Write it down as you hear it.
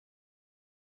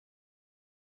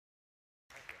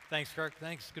Thanks, Kirk.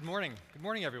 Thanks. Good morning. Good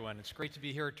morning, everyone. It's great to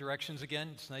be here at Directions again.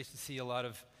 It's nice to see a lot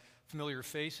of familiar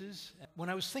faces. When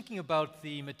I was thinking about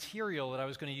the material that I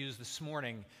was going to use this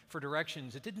morning for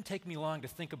Directions, it didn't take me long to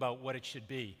think about what it should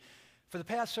be. For the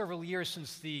past several years,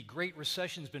 since the Great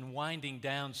Recession's been winding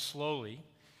down slowly,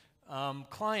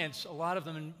 clients, a lot of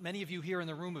them, and many of you here in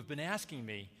the room have been asking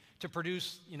me to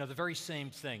produce, the very same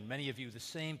thing. Many of you, the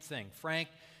same thing. Frank,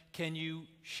 can you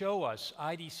show us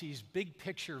IDC's big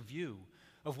picture view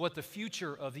of what the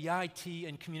future of the IT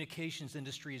and communications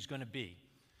industry is going to be?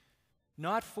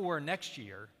 Not for next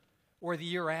year or the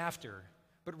year after,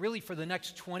 but really for the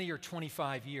next 20 or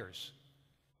 25 years.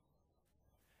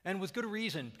 And with good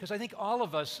reason, because I think all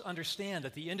of us understand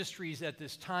that the industry is at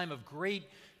this time of great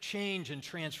change and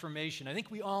transformation. I think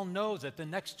we all know that the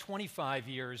next 25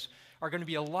 years are going to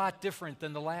be a lot different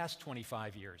than the last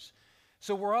 25 years.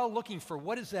 So we're all looking for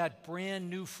what is that brand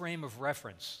new frame of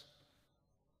reference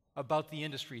about the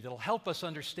industry that'll help us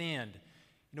understand,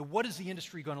 what is the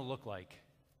industry going to look like?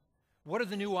 What are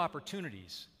the new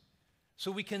opportunities?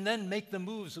 So we can then make the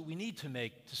moves that we need to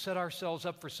make to set ourselves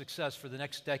up for success for the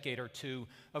next decade or two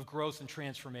of growth and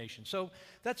transformation. So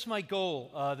that's my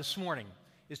goal this morning,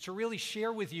 is to really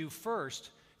share with you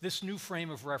first this new frame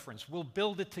of reference. We'll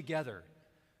build it together.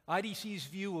 IDC's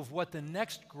view of what the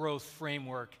next growth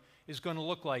framework is going to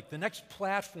look like, the next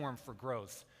platform for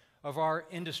growth of our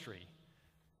industry.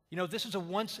 This is a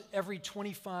once every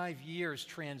 25 years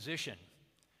transition.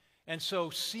 And so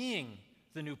seeing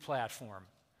the new platform,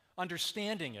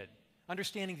 understanding it,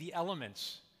 understanding the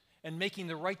elements, and making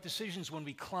the right decisions when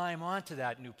we climb onto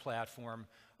that new platform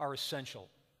are essential.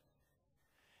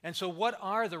 And so what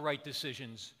are the right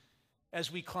decisions as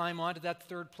we climb onto that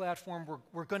third platform?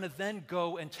 We're going to then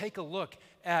go and take a look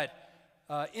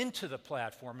into the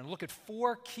platform and look at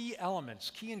four key elements,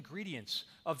 key ingredients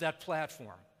of that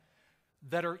platform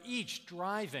that are each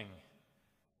driving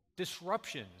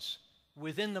disruptions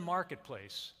within the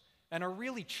marketplace and are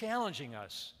really challenging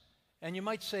us, and you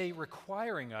might say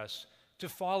requiring us to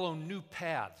follow new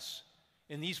paths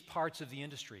in these parts of the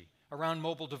industry, around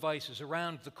mobile devices,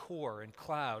 around the core and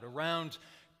cloud, around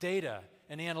data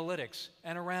and analytics,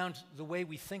 and around the way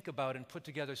we think about and put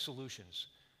together solutions.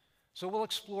 So we'll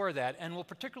explore that, and we'll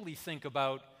particularly think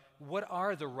about what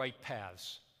are the right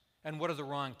paths and what are the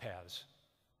wrong paths.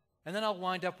 And then I'll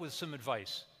wind up with some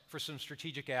advice for some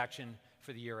strategic action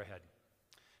for the year ahead.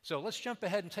 So let's jump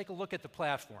ahead and take a look at the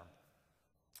platform.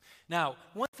 Now,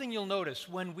 one thing you'll notice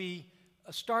when we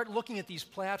start looking at these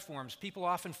platforms, people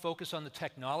often focus on the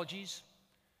technologies,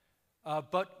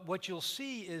 but what you'll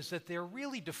see is that they're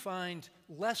really defined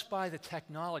less by the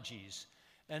technologies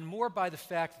and more by the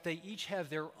fact that they each have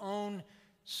their own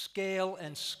scale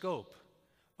and scope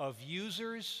of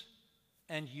users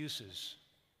and uses.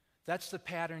 That's the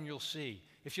pattern you'll see.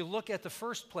 If you look at the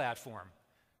first platform,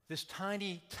 this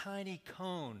tiny, tiny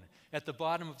cone at the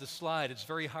bottom of the slide, it's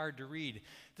very hard to read.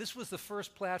 This was the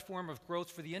first platform of growth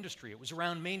for the industry. It was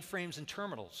around mainframes and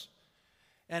terminals.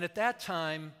 And at that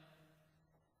time,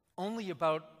 only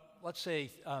about, let's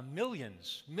say,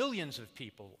 millions of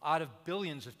people out of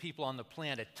billions of people on the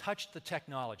planet touched the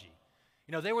technology.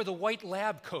 They were the white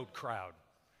lab coat crowd,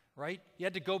 right? You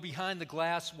had to go behind the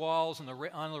glass walls and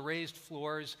on the raised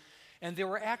floors. And they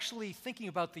were actually thinking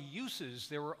about the uses.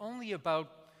 There were only about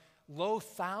low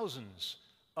thousands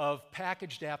of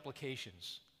packaged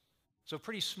applications. So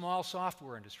pretty small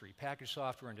software industry, packaged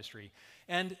software industry.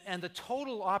 And the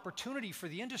total opportunity for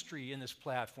the industry in this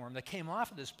platform that came off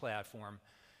of this platform,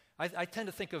 I tend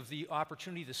to think of the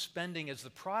opportunity, the spending as the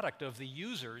product of the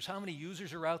users. How many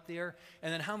users are out there?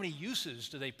 And then how many uses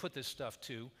do they put this stuff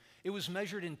to? It was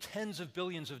measured in tens of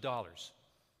billions of dollars.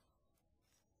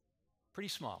 Pretty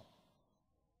small.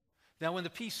 Now, when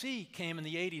the PC came in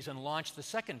the 80s and launched the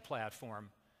second platform,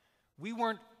 we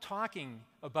weren't talking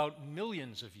about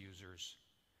millions of users.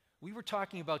 We were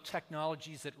talking about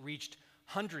technologies that reached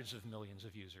hundreds of millions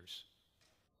of users.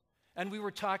 And we were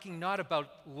talking not about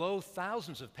low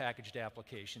thousands of packaged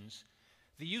applications.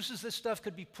 The uses this stuff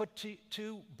could be put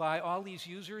to by all these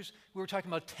users, we were talking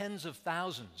about tens of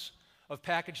thousands of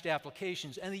packaged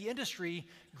applications, and the industry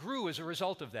grew as a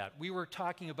result of that. We were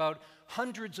talking about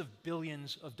hundreds of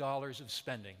billions of dollars of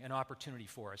spending and opportunity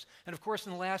for us. And of course,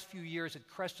 in the last few years, it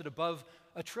crested above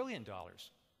 $1 trillion.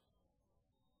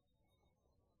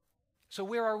 So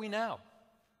where are we now?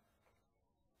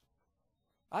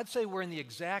 I'd say we're in the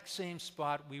exact same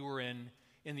spot we were in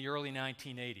the early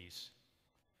 1980s.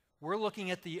 We're looking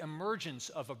at the emergence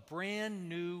of a brand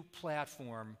new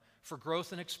platform for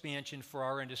growth and expansion for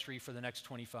our industry for the next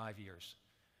 25 years.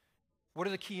 What are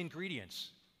the key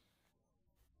ingredients?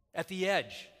 At the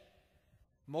edge,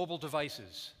 mobile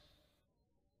devices.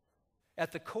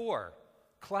 At the core,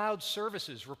 cloud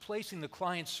services replacing the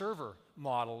client-server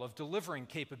model of delivering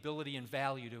capability and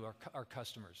value to our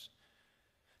customers.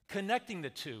 Connecting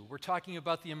the two, we're talking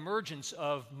about the emergence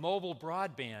of mobile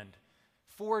broadband,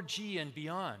 4G and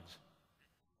beyond,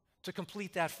 to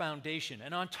complete that foundation.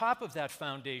 And on top of that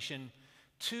foundation,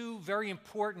 two very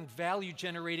important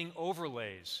value-generating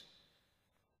overlays: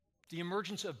 the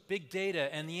emergence of big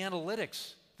data and the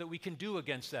analytics that we can do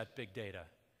against that big data.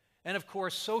 And of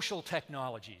course, social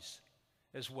technologies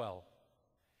as well.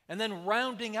 And then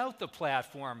rounding out the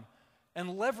platform and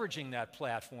leveraging that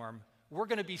platform, we're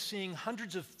going to be seeing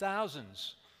hundreds of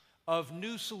thousands of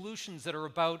new solutions that are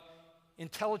about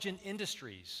intelligent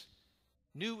industries,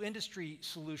 new industry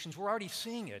solutions. We're already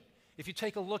seeing it. If you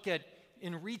take a look at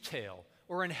in retail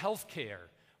or in healthcare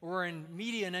or in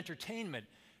media and entertainment,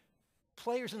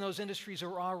 players in those industries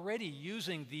are already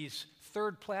using these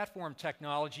third platform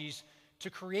technologies to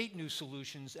create new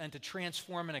solutions and to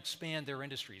transform and expand their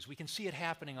industries. We can see it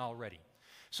happening already.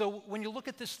 So when you look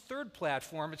at this third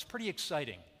platform, it's pretty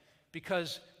exciting,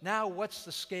 because now what's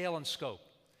the scale and scope?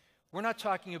 We're not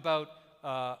talking about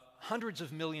hundreds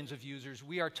of millions of users.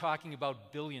 We are talking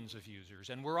about billions of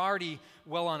users, and we're already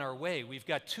well on our way. We've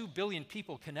got 2 billion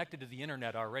people connected to the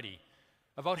internet already,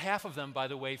 about half of them, by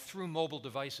the way, through mobile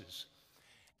devices.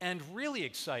 And really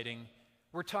exciting,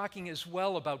 we're talking as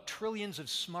well about trillions of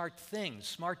smart things,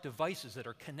 smart devices that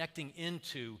are connecting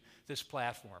into this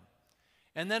platform.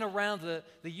 And then around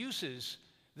the uses,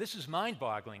 this is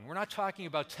mind-boggling. We're not talking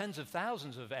about tens of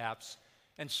thousands of apps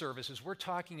and services. We're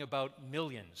talking about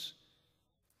millions.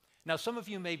 Now, some of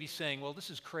you may be saying, well, this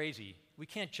is crazy. We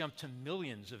can't jump to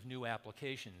millions of new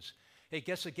applications. Hey,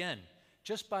 guess again.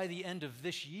 Just by the end of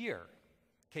this year,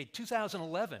 okay,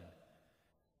 2011,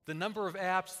 the number of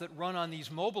apps that run on these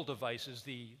mobile devices,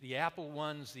 the Apple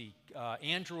ones, the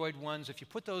Android ones, if you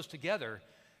put those together,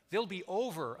 there'll be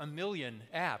over 1 million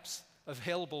apps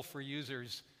available for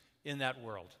users in that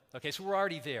world. Okay, so we're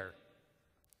already there.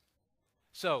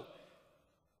 So,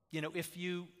 if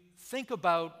you think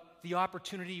about the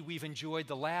opportunity we've enjoyed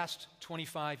the last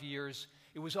 25 years,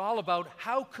 it was all about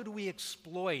how could we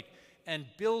exploit and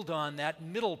build on that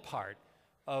middle part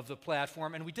of the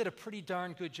platform, and we did a pretty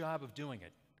darn good job of doing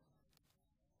it.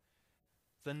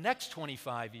 The next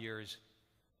 25 years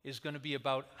is going to be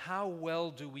about how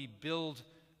well do we build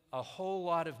a whole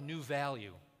lot of new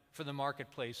value for the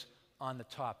marketplace on the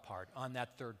top part, on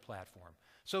that third platform.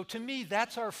 So to me,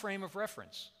 that's our frame of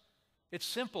reference. It's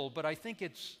simple, but I think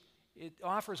it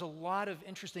offers a lot of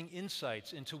interesting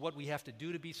insights into what we have to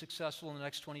do to be successful in the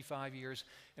next 25 years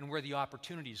and where the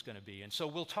opportunity is going to be. And so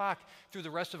we'll talk through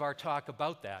the rest of our talk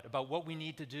about that, about what we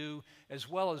need to do, as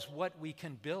well as what we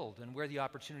can build and where the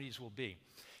opportunities will be.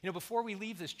 Before we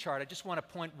leave this chart, I just want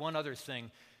to point one other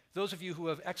thing. Those of you who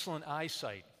have excellent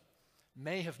eyesight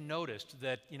may have noticed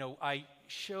that, I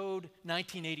showed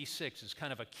 1986 as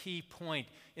kind of a key point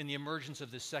in the emergence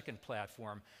of this second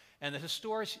platform. And the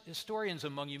historians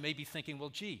among you may be thinking, well,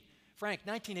 gee, Frank,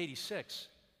 1986,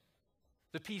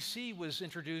 the PC was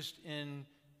introduced in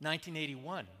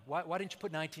 1981. Why didn't you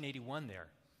put 1981 there?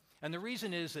 And the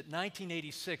reason is that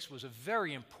 1986 was a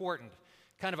very important,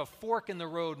 kind of a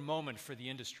fork-in-the-road moment for the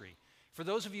industry. For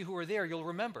those of you who were there, you'll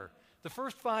remember, the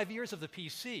first 5 years of the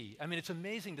PC, it's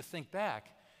amazing to think back,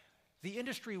 the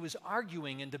industry was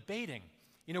arguing and debating,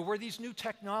 were these new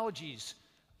technologies,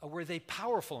 were they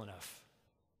powerful enough?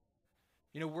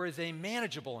 Were they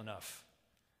manageable enough?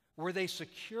 Were they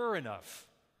secure enough?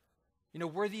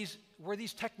 Were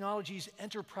these technologies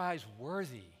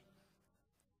enterprise-worthy?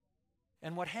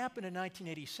 And what happened in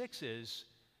 1986 is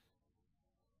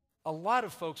a lot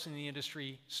of folks in the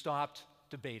industry stopped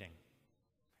debating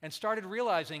and started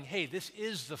realizing, hey, this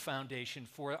is the foundation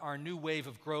for our new wave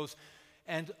of growth.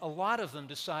 And a lot of them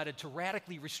decided to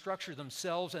radically restructure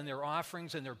themselves and their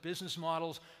offerings and their business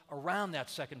models around that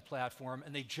second platform,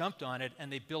 and they jumped on it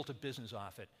and they built a business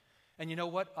off it. And you know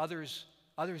what? Others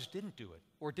didn't do it,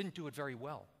 or didn't do it very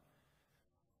well.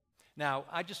 Now,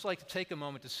 I'd just like to take a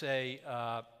moment to say,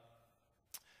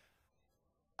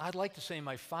 I'd like to say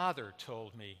my father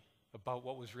told me about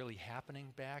what was really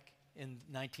happening back in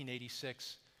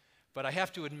 1986, but I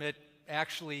have to admit,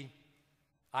 actually,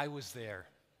 I was there.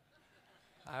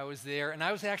 I was there, and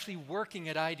I was actually working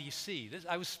at IDC.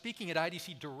 I was speaking at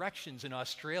IDC Directions in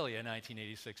Australia in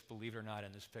 1986, believe it or not,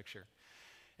 in this picture.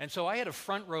 And so I had a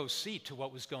front row seat to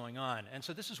what was going on, and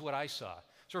so this is what I saw.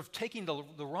 Sort of taking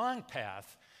the wrong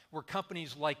path were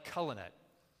companies like Cullinet,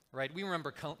 right? We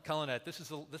remember Cullinet. This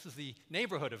is the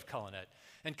neighborhood of Cullinet.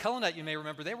 And Cullinet, you may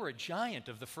remember, they were a giant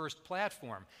of the first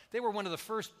platform. They were one of the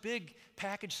first big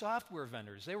packaged software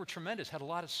vendors. They were tremendous, had a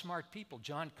lot of smart people.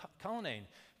 John Cullinane,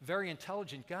 very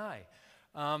intelligent guy.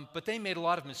 But they made a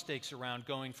lot of mistakes around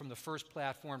going from the first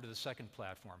platform to the second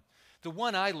platform. The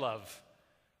one I love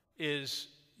is,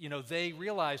 they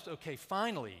realized, okay,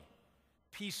 finally,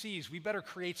 PCs, we better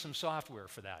create some software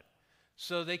for that.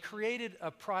 So they created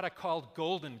a product called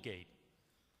Golden Gate.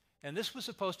 And this was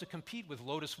supposed to compete with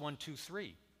Lotus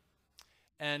 1-2-3.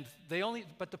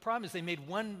 But the problem is they made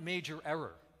one major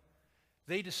error.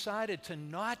 They decided to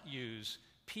not use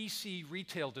PC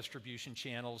retail distribution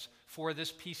channels for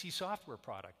this PC software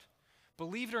product.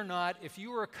 Believe it or not, if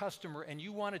you were a customer and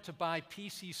you wanted to buy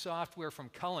PC software from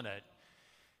Cullinet,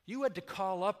 you had to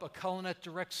call up a Cullinet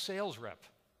direct sales rep,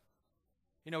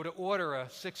 to order a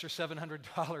 $600 or $700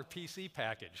 PC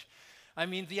package. I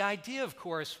mean, the idea, of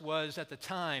course, was at the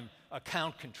time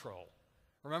account control.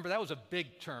 Remember, that was a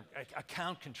big term,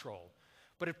 account control.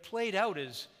 But it played out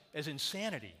as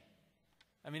insanity.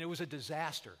 I mean, it was a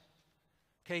disaster.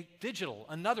 Okay, Digital,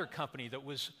 another company that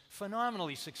was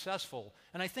phenomenally successful.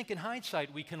 And I think in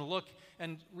hindsight, we can look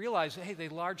and realize, hey, they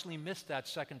largely missed that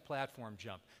second platform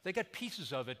jump. They got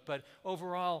pieces of it, but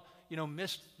overall,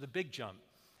 missed the big jump.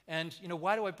 And,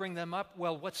 why do I bring them up?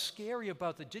 Well, what's scary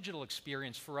about the digital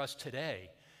experience for us today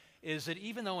is that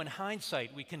even though in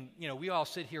hindsight we can, we all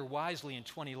sit here wisely in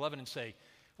 2011 and say,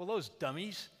 well, those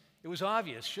dummies, it was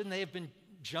obvious. Shouldn't they have been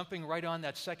jumping right on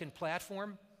that second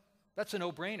platform? That's a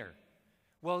no-brainer.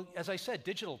 Well, as I said,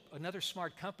 Digital, another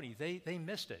smart company, they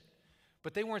missed it.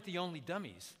 But they weren't the only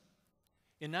dummies.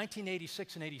 In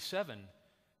 1986 and 87,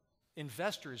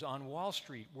 investors on Wall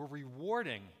Street were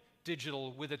rewarding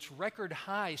Digital with its record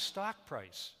high stock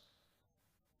price.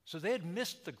 So they had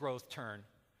missed the growth turn,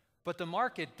 but the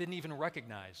market didn't even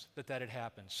recognize that had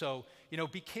happened. So,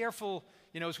 be careful,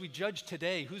 as we judge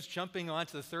today, who's jumping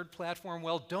onto the third platform.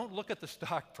 Well, don't look at the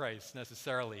stock price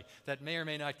necessarily. That may or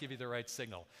may not give you the right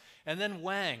signal. And then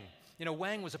Wang.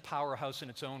 Wang was a powerhouse in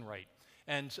its own right.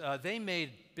 And they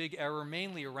made big error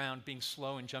mainly around being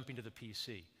slow and jumping to the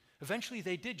PC. Eventually,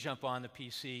 they did jump on the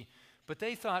PC, but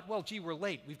they thought, well, gee, we're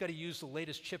late. We've got to use the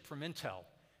latest chip from Intel.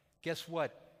 Guess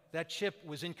what? That chip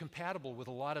was incompatible with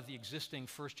a lot of the existing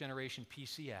first-generation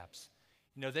PC apps.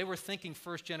 They were thinking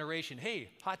first generation, hey,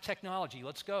 hot technology,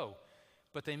 let's go.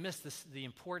 But they missed the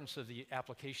importance of the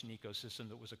application ecosystem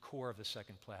that was a core of the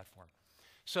second platform.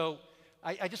 So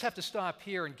I just have to stop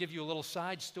here and give you a little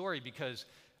side story because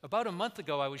about a month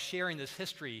ago I was sharing this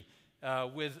history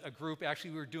with a group.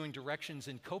 Actually, we were doing directions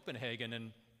in Copenhagen,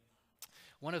 and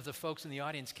one of the folks in the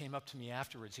audience came up to me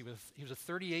afterwards. He was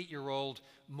a 38-year-old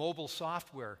mobile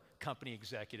software company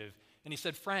executive, and he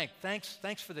said, Frank,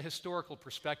 thanks for the historical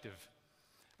perspective,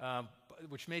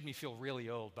 which made me feel really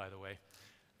old, by the way.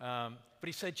 But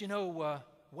he said,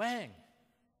 Wang,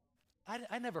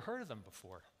 I never heard of them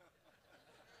before.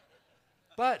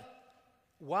 But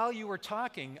while you were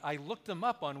talking, I looked them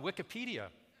up on Wikipedia.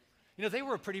 They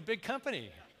were a pretty big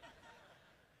company.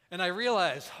 And I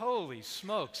realized, holy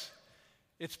smokes,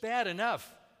 it's bad enough.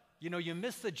 You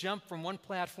miss the jump from one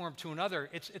platform to another.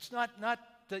 It's not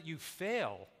that you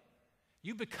fail.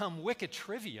 You become Wiki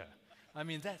trivia. I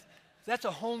mean, that's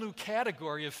a whole new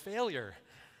category of failure.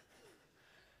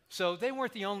 So they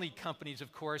weren't the only companies,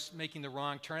 of course, making the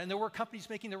wrong turn, and there were companies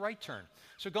making the right turn.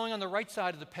 So going on the right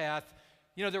side of the path,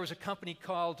 there was a company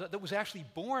that was actually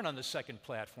born on the second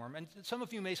platform. And some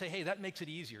of you may say, hey, that makes it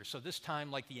easier. So this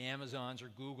time, like the Amazons or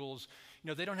Googles,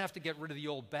 they don't have to get rid of the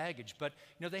old baggage. But,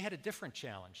 they had a different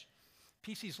challenge.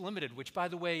 PCs Limited, which, by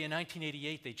the way, in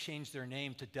 1988, they changed their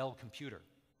name to Dell Computer.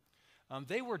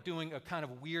 They were doing a kind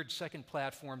of weird second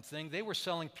platform thing. They were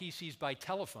selling PCs by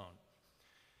telephone.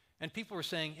 And people were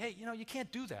saying, hey, you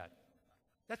can't do that.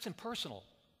 That's impersonal.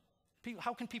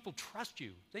 How can people trust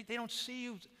you? They don't see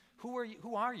you.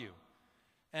 Who are you?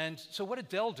 And so what did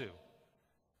Dell do?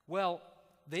 Well,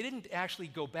 they didn't actually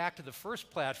go back to the first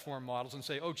platform models and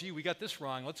say, oh, gee, we got this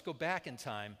wrong. Let's go back in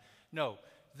time. No,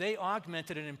 they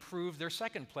augmented and improved their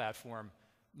second platform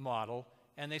model.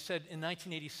 And they said in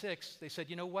 1986, they said,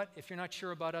 you know what? If you're not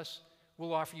sure about us,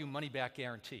 we'll offer you money-back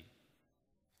guarantee.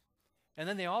 And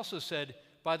then they also said,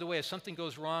 by the way, if something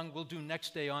goes wrong, we'll do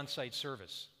next-day on-site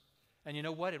service. And you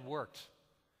know what? It worked.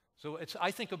 So I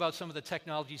think about some of the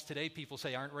technologies today people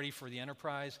say aren't ready for the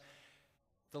enterprise.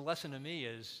 The lesson to me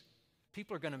is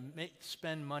people are going to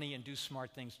spend money and do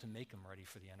smart things to make them ready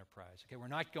for the enterprise. Okay, we're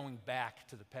not going back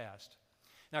to the past.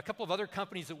 Now, a couple of other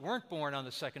companies that weren't born on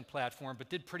the second platform but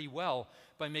did pretty well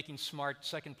by making smart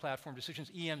second platform decisions,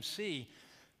 EMC,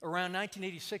 around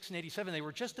 1986 and 87, they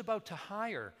were just about to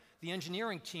hire the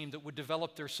engineering team that would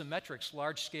develop their Symmetrix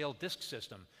large-scale disk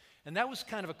system. And that was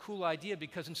kind of a cool idea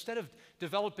because instead of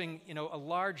developing, a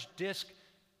large disk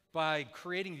by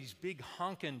creating these big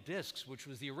honkin' disks, which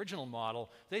was the original model,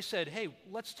 they said, hey,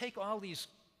 let's take all these,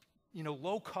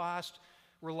 low-cost,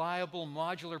 reliable,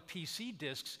 modular PC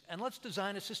disks, and let's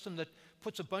design a system that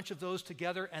puts a bunch of those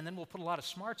together, and then we'll put a lot of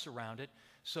smarts around it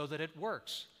so that it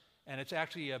works. And it's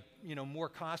actually a, more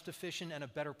cost-efficient and a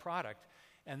better product.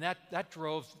 And that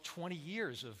drove 20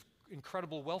 years of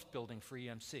incredible wealth building for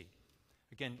EMC.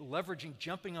 Again,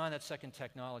 jumping on that second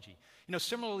technology.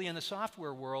 Similarly in the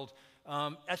software world,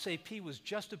 SAP was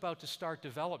just about to start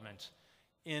development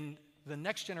in the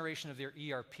next generation of their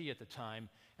ERP at the time,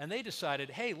 and they decided,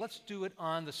 hey, let's do it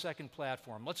on the second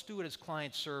platform. Let's do it as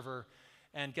client server,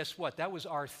 and guess what? That was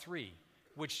R3,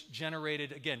 which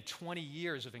generated, again, 20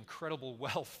 years of incredible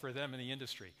wealth for them in the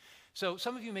industry. So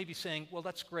some of you may be saying, well,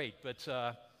 that's great, but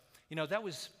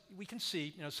we can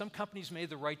see, some companies made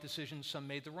the right decision, some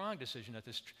made the wrong decision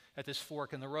at this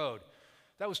fork in the road.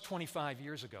 That was 25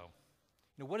 years ago.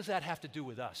 What does that have to do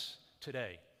with us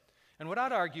today? And what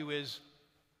I'd argue is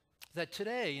that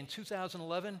today, in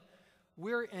 2011,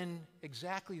 we're in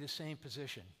exactly the same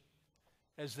position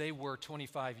as they were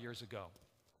 25 years ago.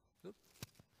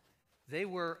 They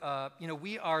were,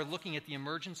 we are looking at the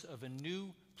emergence of a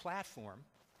new platform.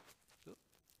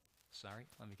 Sorry,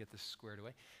 let me get this squared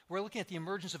away. We're looking at the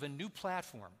emergence of a new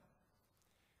platform.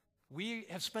 We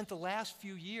have spent the last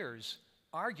few years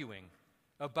arguing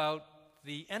about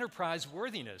the enterprise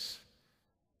worthiness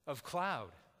of cloud,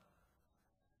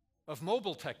 of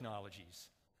mobile technologies,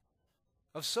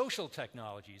 of social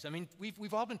technologies. I mean,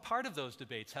 we've all been part of those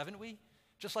debates, haven't we?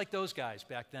 Just like those guys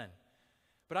back then.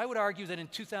 But I would argue that in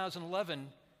 2011,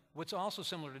 what's also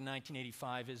similar to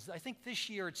 1985 is I think this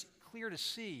year it's clear to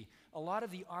see a lot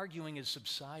of the arguing is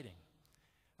subsiding.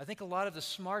 I think a lot of the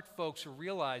smart folks are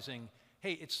realizing,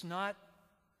 hey,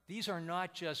 these are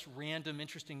not just random,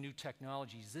 interesting new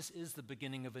technologies. This is the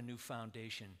beginning of a new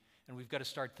foundation, and we've got to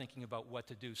start thinking about what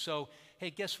to do. So, hey,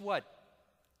 guess what?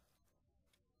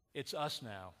 It's us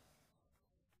now.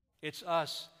 It's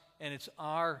us, and it's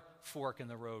our fork in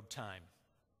the road time.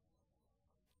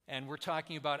 And we're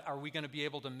talking about, are we going to be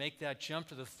able to make that jump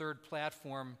to the third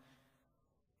platform,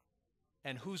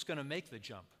 and who's going to make the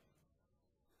jump?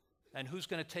 And who's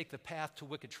going to take the path to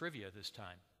Wicked Trivia this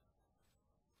time?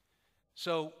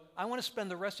 So I want to spend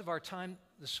the rest of our time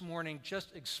this morning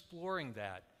just exploring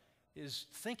that, is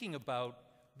thinking about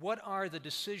what are the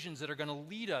decisions that are going to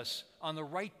lead us on the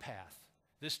right path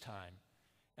this time,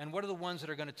 and what are the ones that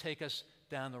are going to take us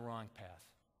down the wrong path.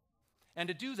 And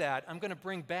to do that, I'm going to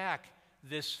bring back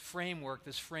this framework,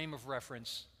 this frame of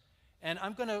reference, and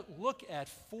I'm going to look at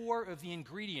 4 of the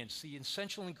ingredients, the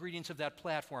essential ingredients of that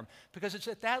platform, because it's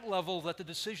at that level that the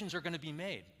decisions are going to be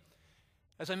made.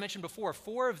 As I mentioned before,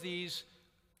 4 of these,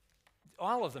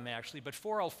 all of them actually, but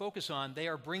 4 I'll focus on, they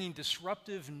are bringing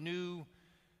disruptive new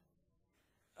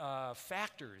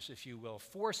factors, if you will,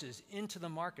 forces into the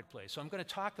marketplace. So I'm going to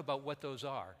talk about what those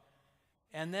are.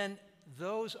 And then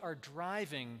those are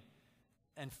driving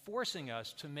and forcing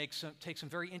us to take some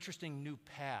very interesting new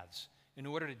paths in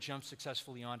order to jump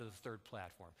successfully onto the third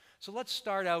platform. So let's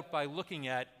start out by looking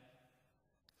at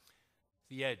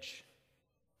the edge,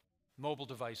 mobile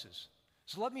devices.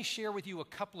 So let me share with you a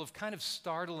couple of kind of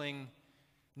startling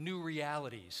new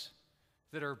realities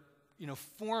that are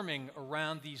forming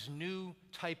around these new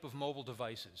type of mobile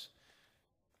devices.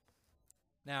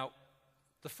 Now,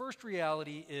 the first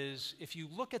reality is if you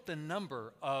look at the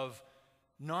number of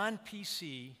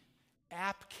non-PC,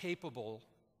 app-capable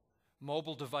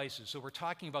mobile devices, so we're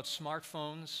talking about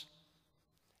smartphones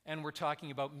and we're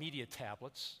talking about media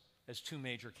tablets as 2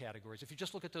 major categories. If you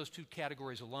just look at those 2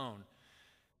 categories alone,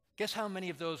 guess how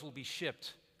many of those will be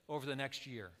shipped over the next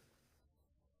year?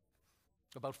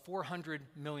 About 400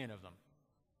 million of them.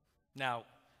 Now,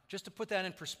 just to put that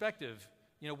in perspective,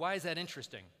 why is that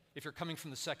interesting if you're coming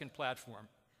from the second platform?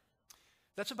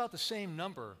 That's about the same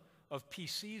number of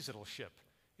PCs that'll ship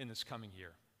in this coming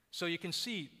year. So you can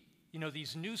see,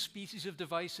 these new species of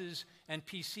devices and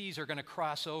PCs are going to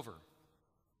cross over.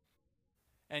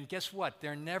 And guess what?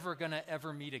 They're never going to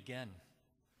ever meet again.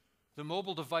 The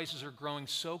mobile devices are growing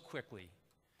so quickly.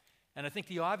 And I think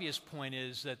the obvious point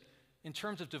is that in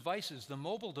terms of devices, the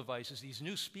mobile devices, these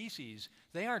new species,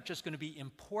 they aren't just going to be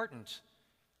important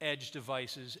edge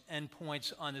devices,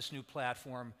 endpoints on this new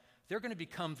platform. They're going to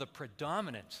become the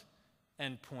predominant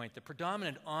endpoint, the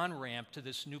predominant on-ramp to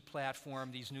this new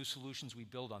platform, these new solutions we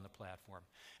build on the platform.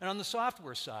 And on the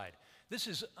software side, this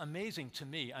is amazing to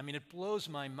me. I mean, it blows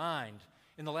my mind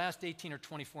in the last 18 or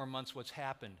 24 months what's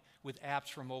happened with apps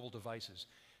for mobile devices.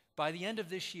 By the end of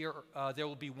this year, there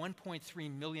will be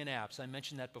 1.3 million apps, I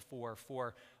mentioned that before,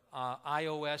 for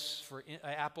iOS, for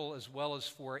Apple, as well as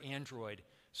for Android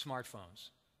smartphones.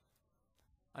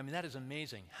 I mean, that is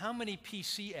amazing. How many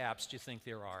PC apps do you think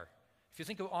there are? If you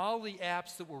think of all the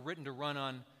apps that were written to run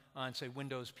on say,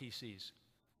 Windows PCs,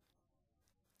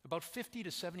 about 50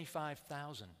 to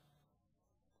 75,000.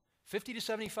 50 to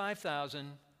 75,000,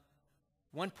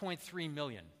 1.3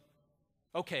 million.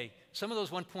 Okay, some of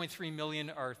those 1.3 million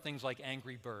are things like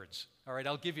Angry Birds. All right,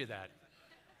 I'll give you that.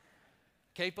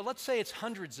 Okay, but let's say it's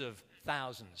hundreds of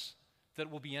thousands that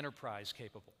will be enterprise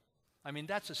capable. I mean,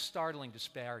 that's a startling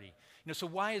disparity. So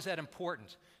why is that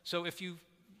important? So if you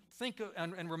think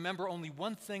and remember only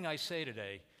one thing I say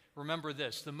today, remember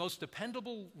this: the most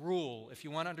dependable rule, if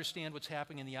you want to understand what's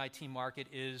happening in the IT market,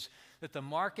 is that the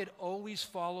market always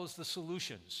follows the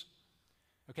solutions.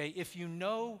 Okay, if you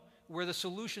know where the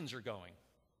solutions are going,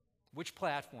 which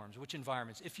platforms, which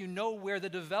environments, if you know where the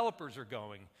developers are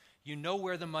going, you know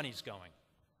where the money's going.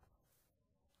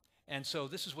 And so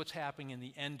this is what's happening in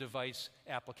the end device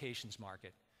applications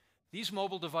market. These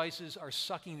mobile devices are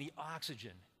sucking the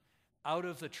oxygen out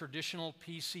of the traditional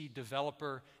PC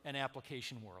developer and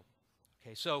application world.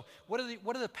 Okay, so what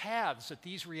are the paths that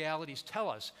these realities tell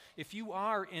us? If you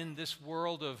are in this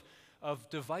world of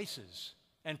devices,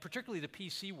 and particularly the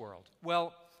PC world,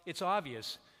 well, it's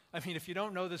obvious. I mean, if you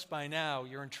don't know this by now,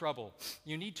 you're in trouble.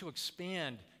 You need to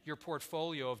expand your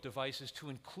portfolio of devices to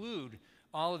include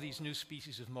all of these new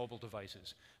species of mobile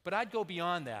devices. But I'd go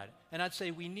beyond that, and I'd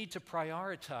say we need to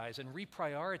prioritize and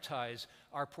reprioritize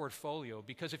our portfolio,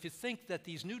 because if you think that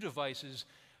these new devices,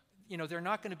 they're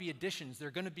not going to be additions,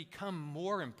 they're going to become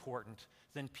more important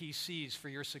than PCs for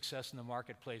your success in the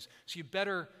marketplace. So you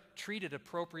better treat it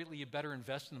appropriately, you better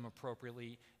invest in them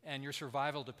appropriately, and your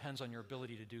survival depends on your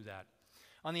ability to do that.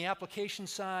 On the application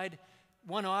side,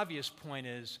 one obvious point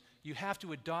is you have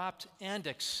to adopt and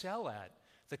excel at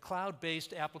the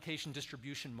cloud-based application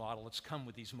distribution model that's come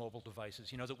with these mobile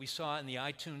devices, that we saw in the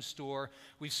iTunes store,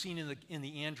 we've seen in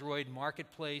the Android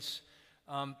marketplace.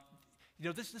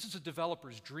 This is a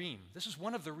developer's dream. This is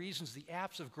one of the reasons the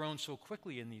apps have grown so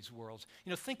quickly in these worlds.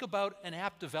 Think about an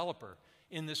app developer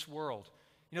in this world.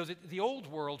 The old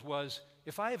world was,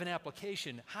 if I have an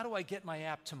application, how do I get my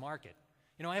app to market?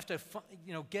 I have to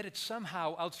get it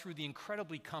somehow out through the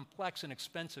incredibly complex and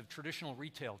expensive traditional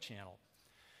retail channel.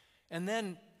 And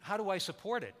then, how do I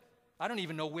support it? I don't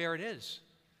even know where it is.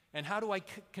 And how do I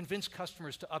convince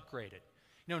customers to upgrade it?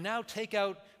 Now take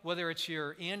out whether it's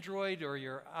your Android or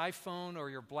your iPhone or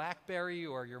your BlackBerry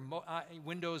or your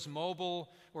Windows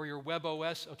Mobile or your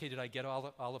WebOS. Okay, did I get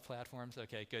all the platforms?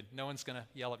 Okay, good. No one's going to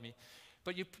yell at me.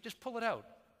 But you just pull it out,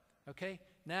 okay?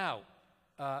 Now,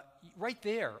 right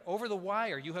there, over the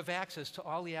wire, you have access to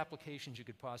all the applications you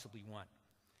could possibly want.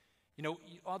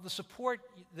 All the support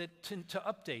to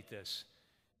update this,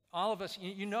 all of us,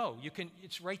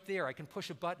 it's right there. I can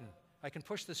push a button. I can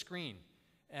push the screen.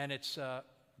 And it's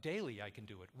daily I can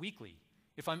do it, weekly.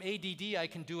 If I'm ADD, I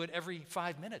can do it every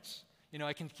 5 minutes.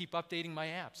 I can keep updating my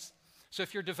apps. So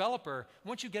if you're a developer,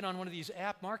 once you get on one of these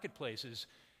app marketplaces,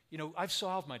 I've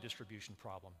solved my distribution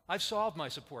problem. I've solved my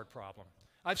support problem.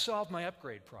 I've solved my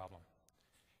upgrade problem.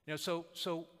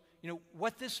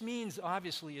 What this means,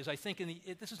 obviously, is I think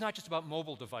this is not just about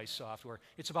mobile device software,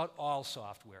 it's about all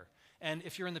software. And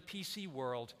if you're in the PC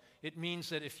world, it means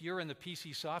that if you're in the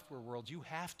PC software world, you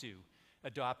have to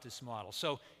adopt this model.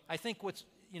 So I think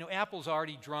Apple's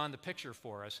already drawn the picture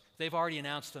for us. They've already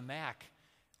announced the Mac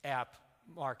app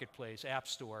marketplace, app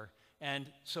store, and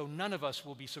so none of us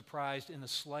will be surprised in the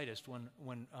slightest when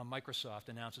Microsoft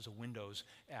announces a Windows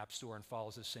app store and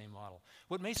follows the same model.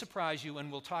 What may surprise you,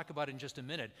 and we'll talk about in just a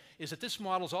minute, is that this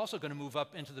model is also going to move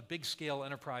up into the big-scale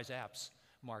enterprise apps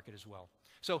market as well.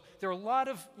 So there are a lot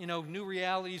of new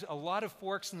realities, a lot of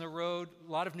forks in the road,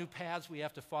 a lot of new paths we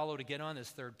have to follow to get on this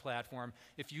third platform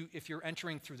if you're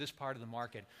entering through this part of the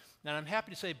market. And I'm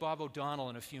happy to say Bob O'Donnell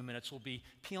in a few minutes will be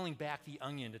peeling back the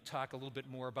onion to talk a little bit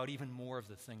more about even more of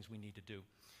the things we need to do.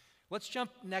 Let's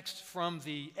jump next from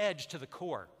the edge to the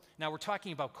core. Now we're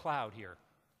talking about cloud here.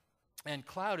 And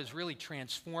cloud is really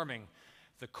transforming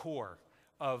the core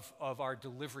of our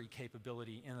delivery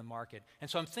capability in the market. And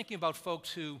so I'm thinking about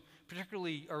folks who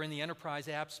particularly are in the enterprise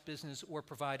apps business or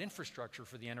provide infrastructure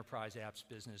for the enterprise apps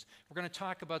business. We're going to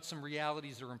talk about some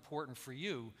realities that are important for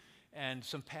you and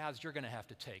some paths you're going to have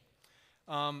to take.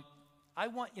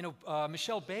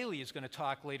 Michelle Bailey is going to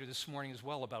talk later this morning as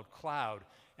well about cloud,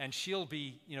 and she'll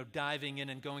be diving in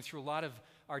and going through a lot of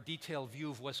our detailed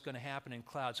view of what's going to happen in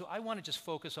cloud. So I want to just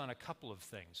focus on a couple of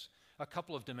things, a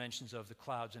couple of dimensions of the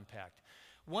cloud's impact.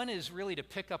 One is really to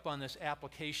pick up on this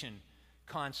application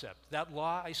concept. That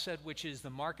law I said, which is the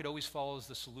market always follows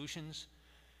the solutions.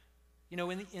 You know,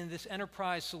 in this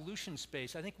enterprise solution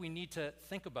space, I think we need to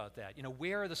think about that. You know,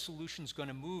 where are the solutions going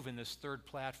to move in this third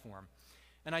platform?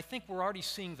 And I think we're already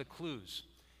seeing the clues.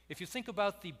 If you think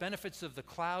about the benefits of the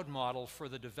cloud model for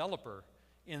the developer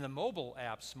in the mobile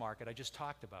apps market I just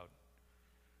talked about,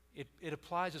 it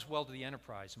applies as well to the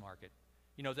enterprise market.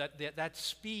 You know, that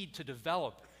speed to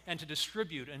develop and to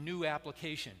distribute a new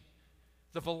application,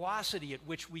 the velocity at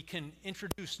which we can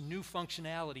introduce new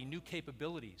functionality, new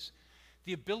capabilities,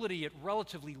 the ability at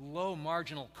relatively low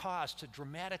marginal cost to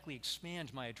dramatically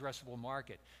expand my addressable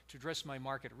market, to address my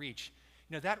market reach.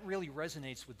 You know, that really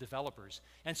resonates with developers.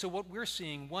 And so what we're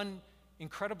seeing, one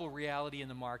incredible reality in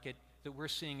the market that we're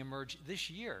seeing emerge this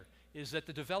year is that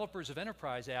the developers of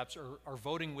enterprise apps are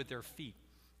voting with their feet,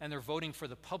 and they're voting for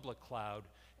the public cloud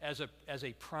as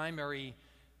a primary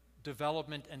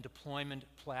development and deployment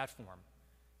platform.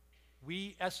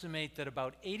 We estimate that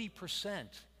about 80%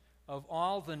 of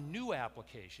all the new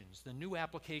applications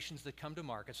that come to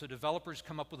market, so developers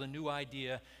come up with a new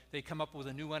idea, they come up with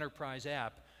a new enterprise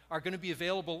app, are going to be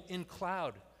available in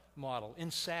cloud model,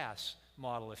 in SaaS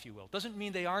model, if you will. Doesn't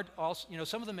mean they aren't also, you know,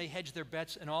 some of them may hedge their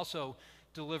bets and also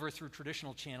deliver through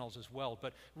traditional channels as well,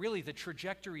 but really the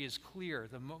trajectory is clear,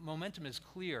 the momentum is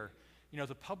clear. You know,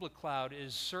 the public cloud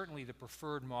is certainly the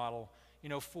preferred model, you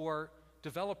know, for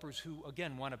developers who,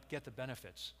 again, want to get the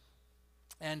benefits.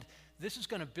 And this is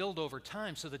going to build over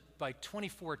time so that by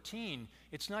 2014,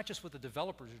 it's not just what the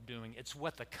developers are doing, it's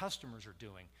what the customers are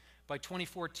doing. By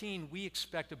 2014, we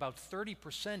expect about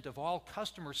 30% of all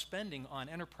customer spending on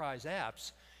enterprise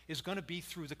apps is going to be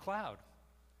through the cloud.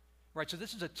 Right, so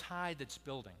this is a tide that's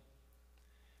building.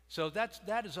 So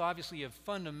that is obviously a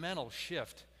fundamental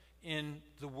shift in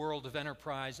the world of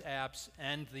enterprise apps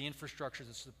and the infrastructure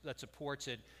that supports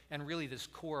it, and really this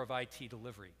core of IT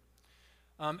delivery.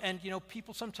 And you know,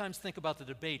 people sometimes think about the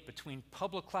debate between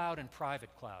public cloud and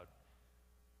private cloud.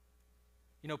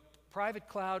 You know, private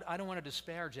cloud, I don't want to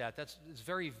disparage that. It's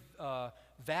very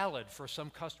valid for some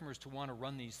customers to want to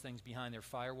run these things behind their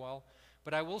firewall.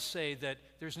 But I will say that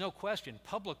there's no question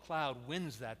public cloud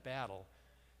wins that battle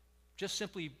just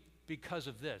simply because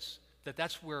of this,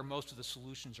 that's where most of the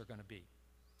solutions are going to be.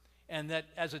 And that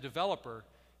as a developer,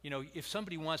 you know, if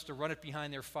somebody wants to run it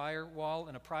behind their firewall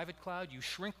in a private cloud, you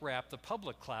shrink wrap the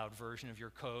public cloud version of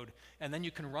your code, and then you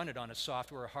can run it on a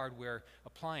software or hardware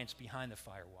appliance behind the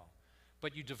firewall.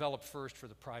 But you develop first for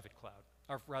the private cloud,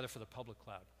 or rather for the public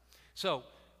cloud. So,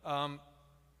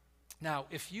 now,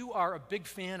 if you are a big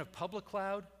fan of public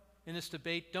cloud in this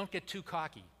debate, don't get too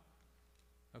cocky,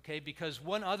 okay? Because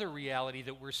one other reality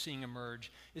that we're seeing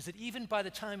emerge is that even by the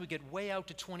time we get way out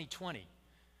to 2020,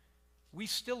 we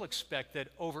still expect that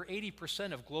over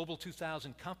 80% of Global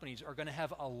 2000 companies are going to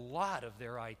have a lot of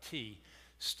their IT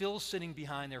still sitting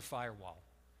behind their firewall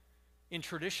in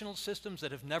traditional systems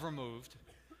that have never moved,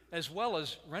 as well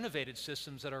as renovated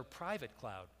systems that are private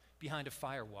cloud behind a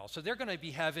firewall. So they're going to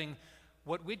be having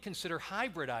what we'd consider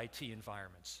hybrid IT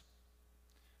environments.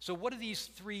 So what do these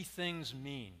three things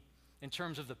mean in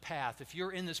terms of the path if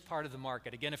you're in this part of the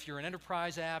market? Again, if you're in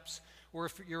enterprise apps or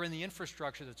if you're in the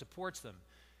infrastructure that supports them,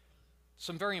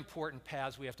 some very important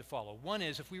paths we have to follow. One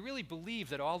is, if we really believe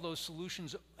that all those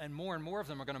solutions and more of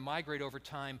them are going to migrate over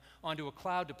time onto a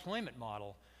cloud deployment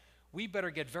model, we better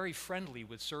get very friendly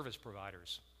with service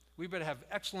providers. We better have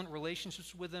excellent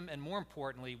relationships with them, and more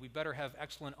importantly, we better have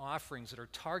excellent offerings that are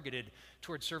targeted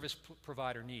toward service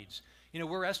provider needs. You know,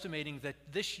 we're estimating that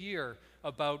this year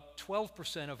about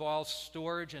 12% of all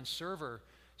storage and server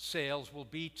sales will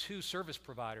be to service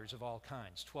providers of all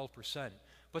kinds, 12%.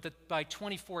 But that by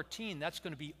 2014, that's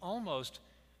going to be almost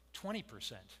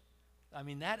 20%. I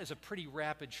mean, that is a pretty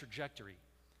rapid trajectory.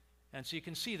 And so you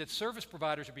can see that service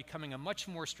providers are becoming a much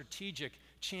more strategic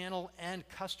channel and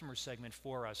customer segment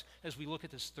for us as we look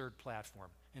at this third platform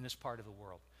in this part of the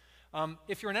world.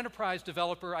 If you're an enterprise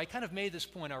developer, I kind of made this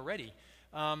point already.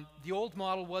 The old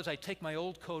model was I take my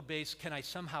old code base, can I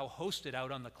somehow host it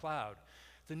out on the cloud?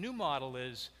 The new model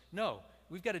is, no,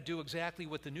 we've got to do exactly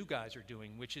what the new guys are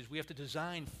doing, which is we have to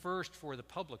design first for the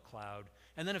public cloud,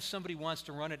 and then if somebody wants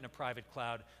to run it in a private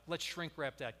cloud, let's shrink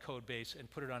wrap that code base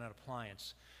and put it on an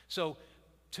appliance. So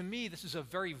to me, this is a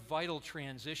very vital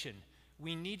transition.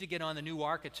 We need to get on the new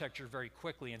architecture very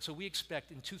quickly, and so we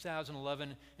expect in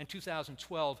 2011 and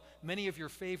 2012, many of your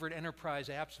favorite enterprise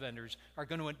apps vendors are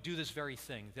going to do this very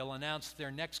thing. They'll announce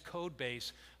their next code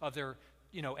base of their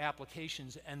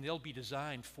applications, and they'll be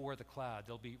designed for the cloud.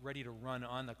 They'll be ready to run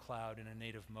on the cloud in a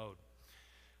native mode.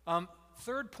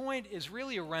 Third point is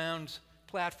really around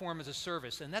platform as a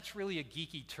service, and that's really a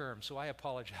geeky term, so I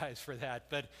apologize for that.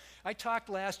 But I talked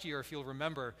last year, if you'll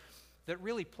remember, that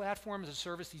really platform as a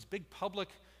service, these big public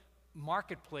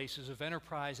marketplaces of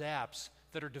enterprise apps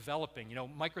that are developing,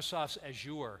 Microsoft's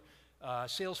Azure,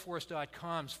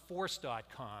 Salesforce.com's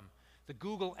Force.com, the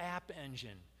Google App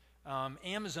Engine,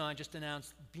 Amazon just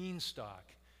announced Beanstalk.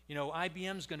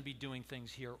 IBM's going to be doing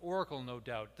things here, Oracle, no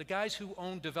doubt. The guys who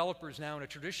own developers now in a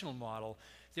traditional model,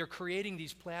 they're creating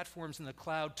these platforms in the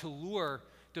cloud to lure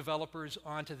developers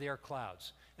onto their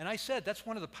clouds. And I said that's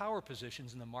one of the power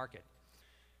positions in the market.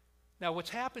 Now, what's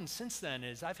happened since then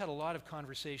is I've had a lot of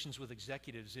conversations with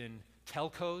executives in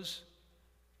telcos,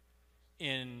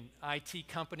 in IT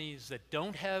companies that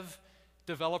don't have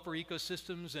developer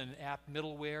ecosystems and app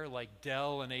middleware like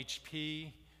Dell and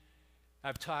HP.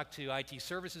 I've talked to IT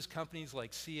services companies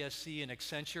like CSC and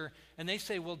Accenture, and they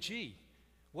say, well, gee,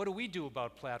 what do we do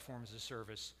about platform as a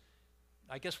service?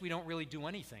 I guess we don't really do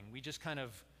anything. We just kind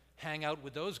of hang out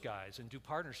with those guys and do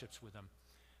partnerships with them.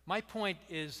 My point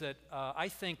is that I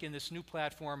think in this new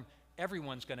platform,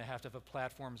 everyone's going to have a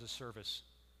platform as a service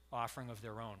offering of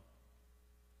their own.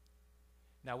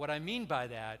 Now, what I mean by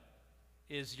that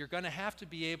is you're going to have to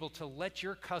be able to let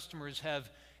your customers have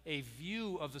a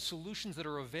view of the solutions that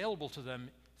are available to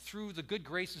them through the good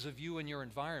graces of you and your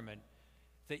environment,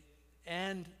 that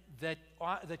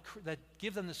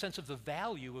give them the sense of the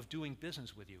value of doing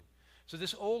business with you. So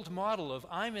this old model of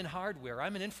I'm in hardware,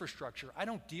 I'm in infrastructure, I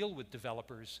don't deal with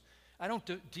developers, I don't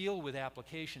deal with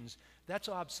applications, that's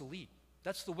obsolete.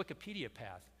 That's the Wikipedia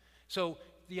path. So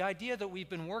the idea that we've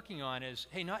been working on is,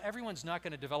 hey, not everyone's not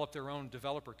going to develop their own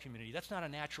developer community. That's not a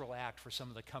natural act for some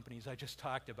of the companies I just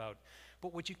talked about.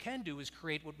 But what you can do is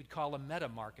create what we'd call a meta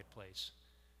marketplace,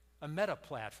 a meta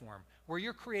platform, where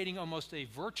you're creating almost a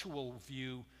virtual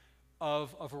view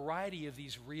of a variety of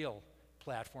these real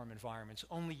platform environments.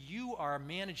 Only you are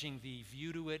managing the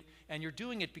view to it, and you're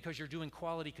doing it because you're doing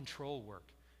quality control work.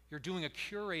 You're doing a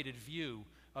curated view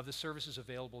of the services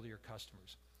available to your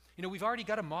customers. We've already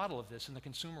got a model of this in the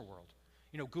consumer world.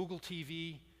 Google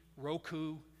TV,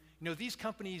 Roku, these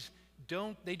companies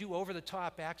do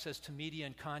over-the-top access to media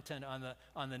and content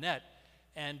on the net,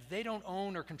 and they don't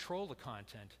own or control the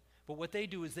content. But what they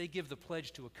do is they give the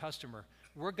pledge to a customer.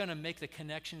 We're going to make the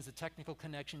connections, the technical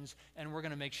connections, and we're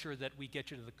going to make sure that we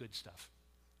get you to the good stuff.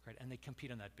 Right? And they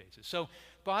compete on that basis. So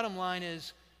bottom line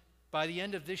is, by the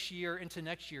end of this year into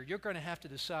next year, you're going to have to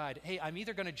decide, hey, I'm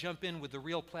either going to jump in with the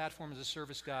real platform as a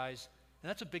service guys, and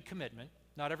that's a big commitment.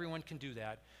 Not everyone can do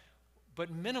that.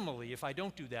 But minimally, if I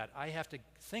don't do that, I have to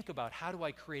think about how do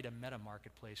I create a meta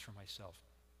marketplace for myself.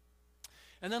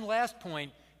 And then last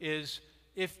point is,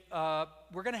 if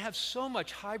we're going to have so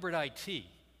much hybrid IT,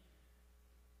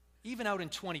 even out in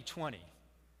 2020,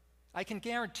 I can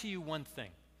guarantee you one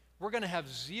thing. We're going to have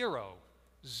zero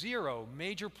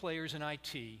major players in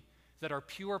IT that are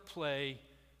pure play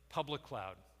public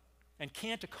cloud and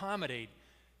can't accommodate,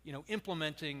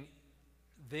 implementing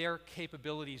their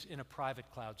capabilities in a private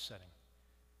cloud setting.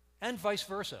 And vice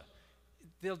versa.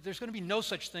 There's going to be no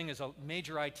such thing as a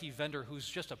major IT vendor who's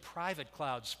just a private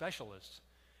cloud specialist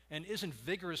and isn't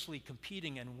vigorously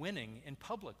competing and winning in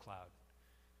public cloud.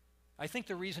 I think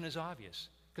the reason is obvious,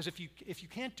 because if you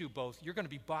can't do both, you're going to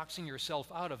be boxing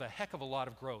yourself out of a heck of a lot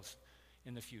of growth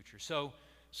in the future.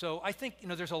 So I think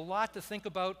there's a lot to think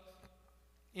about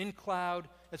in cloud.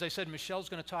 As I said, Michelle's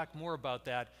going to talk more about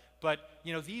that. But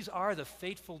these are the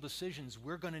fateful decisions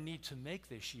we're going to need to make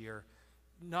this year,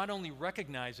 not only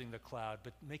recognizing the cloud,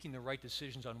 but making the right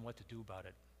decisions on what to do about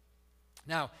it.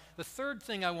 Now, the third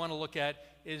thing I want to look at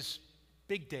is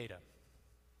big data.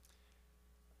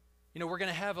 We're going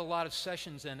to have a lot of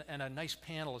sessions and a nice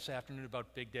panel this afternoon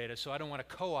about big data, so I don't want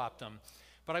to co-opt them.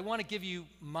 But I want to give you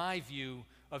my view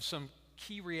of some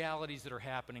key realities that are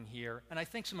happening here, and I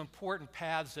think some important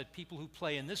paths that people who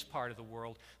play in this part of the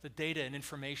world, the data and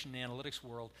information and analytics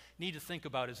world, need to think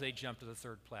about as they jump to the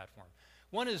third platform.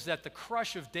 One is that the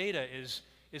crush of data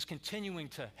is continuing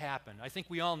to happen. I think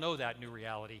we all know that new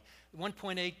reality.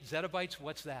 1.8 zettabytes,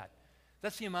 what's that?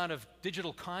 That's the amount of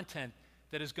digital content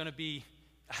that is going to be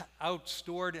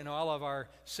stored in all of our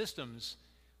systems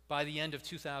by the end of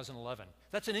 2011.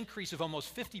 That's an increase of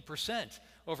almost 50%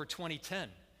 over 2010.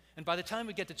 And by the time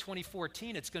we get to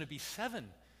 2014, it's going to be 7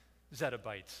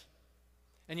 zettabytes.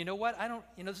 And you know what?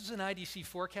 This is an IDC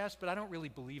forecast, but I don't really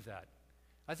believe that.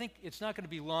 I think it's not going to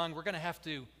be long. We're going to have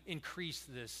to increase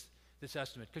this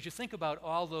estimate. Because you think about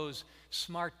all those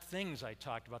smart things I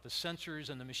talked about, the sensors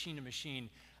and the machine-to-machine.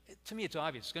 To me, it's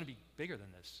obvious. It's going to be bigger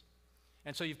than this.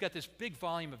 And so you've got this big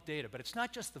volume of data. But it's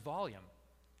not just the volume.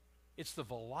 It's the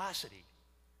velocity.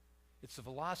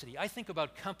 I think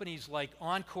about companies like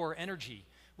Encore Energy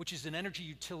which is an energy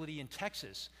utility in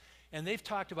Texas. And they've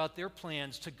talked about their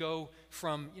plans to go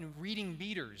from reading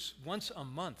meters once a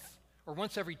month or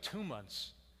once every 2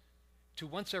 months to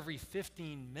once every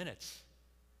 15 minutes.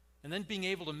 And then being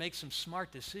able to make some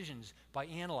smart decisions by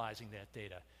analyzing that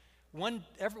data.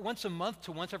 Once a month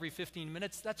to once every 15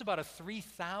 minutes, that's about a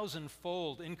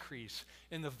 3,000-fold increase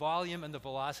in the volume and the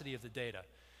velocity of the data.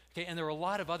 Okay, and there are a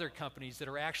lot of other companies that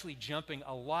are actually jumping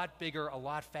a lot bigger, a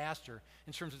lot faster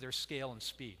in terms of their scale and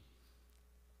speed.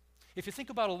 If you think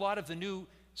about a lot of the new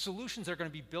solutions that are going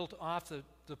to be built off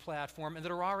the platform and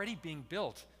that are already being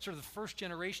built, sort of the first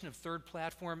generation of third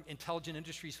platform intelligent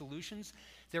industry solutions,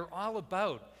 they're all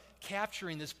about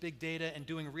capturing this big data and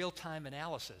doing real-time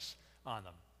analysis on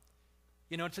them.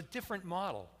 It's a different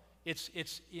model.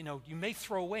 You may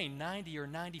throw away 90 or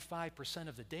 95%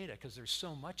 of the data because there's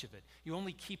so much of it. You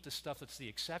only keep the stuff that's the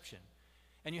exception.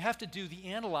 And you have to do the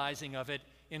analyzing of it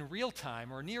in real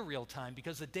time or near real time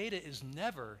because the data is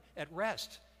never at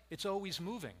rest. It's always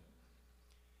moving.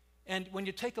 And when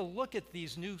you take a look at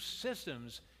these new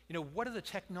systems, what are the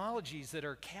technologies that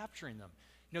are capturing them?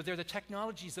 They're the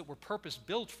technologies that were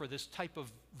purpose-built for this type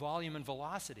of volume and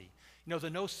velocity. The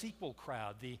NoSQL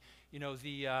crowd, the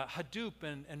Hadoop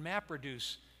and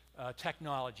MapReduce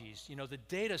technologies, the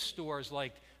data stores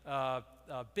like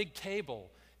Bigtable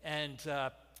and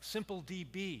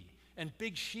SimpleDB and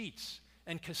Big Sheets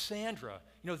and Cassandra.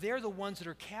 They're the ones that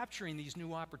are capturing these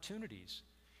new opportunities.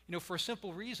 For a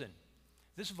simple reason.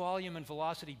 This volume and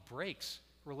velocity breaks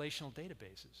relational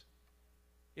databases.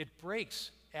 It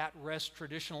breaks at-rest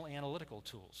traditional analytical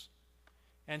tools.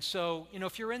 And so,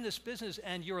 if you're in this business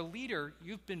and you're a leader,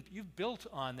 you've built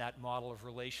on that model of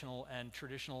relational and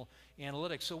traditional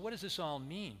analytics. So what does this all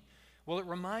mean? Well, it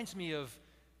reminds me of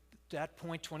that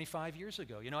point 25 years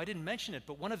ago. I didn't mention it,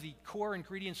 but one of the core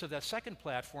ingredients of that second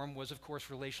platform was, of course,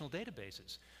 relational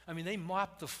databases. I mean, they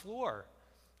mopped the floor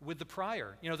with the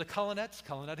prior. The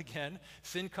Culinet again,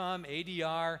 Syncom,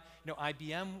 ADR,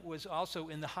 IBM was also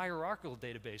in the hierarchical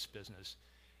database business.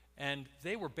 And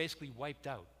they were basically wiped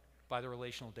out by the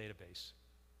relational database.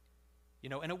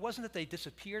 And it wasn't that they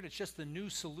disappeared, it's just the new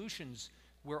solutions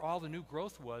where all the new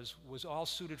growth was all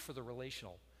suited for the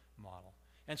relational model.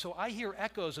 And so I hear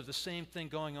echoes of the same thing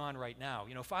going on right now.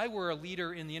 If I were a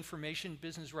leader in the information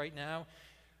business right now,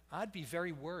 I'd be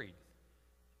very worried.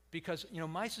 Because,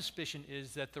 my suspicion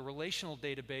is that the relational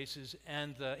databases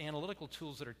and the analytical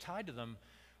tools that are tied to them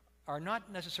are not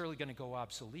necessarily going to go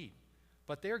obsolete,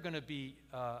 but they're going to be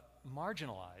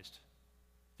marginalized.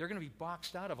 They're going to be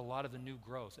boxed out of a lot of the new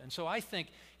growth. And so I think,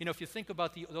 if you think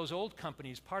about those old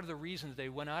companies, part of the reason that they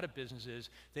went out of business is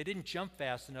they didn't jump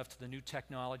fast enough to the new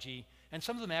technology, and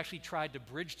some of them actually tried to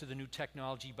bridge to the new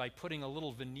technology by putting a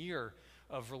little veneer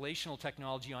of relational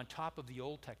technology on top of the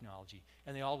old technology,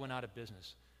 and they all went out of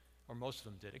business. Or most of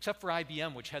them did, except for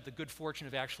IBM, which had the good fortune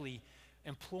of actually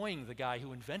employing the guy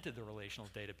who invented the relational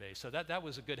database. So that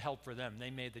was a good help for them. They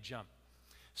made the jump.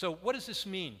 So what does this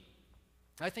mean?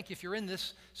 I think if you're in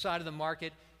this side of the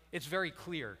market, it's very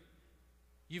clear.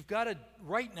 You've got to,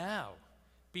 right now,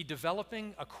 be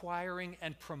developing, acquiring,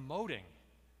 and promoting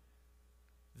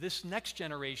this next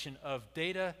generation of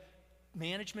data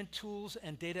management tools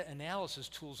and data analysis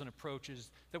tools and approaches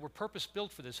that were purpose-built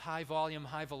for this high volume,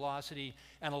 high velocity,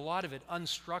 and a lot of it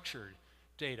unstructured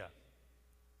data.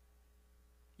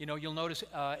 You'll notice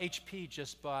HP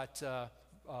just bought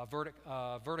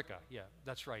Vertica. Yeah,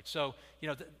 that's right. So,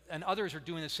 and others are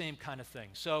doing the same kind of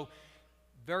thing. So,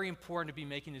 very important to be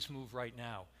making this move right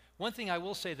now. One thing I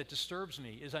will say that disturbs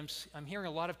me is I'm hearing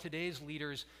a lot of today's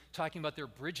leaders talking about their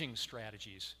bridging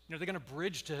strategies. They're going to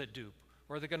bridge to Hadoop,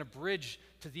 or they're going to bridge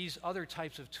to these other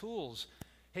types of tools.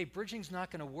 Hey, bridging's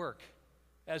not going to work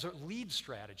as a lead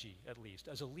strategy, at least,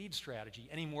 as a lead strategy,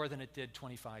 any more than it did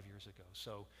 25 years ago.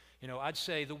 So, I'd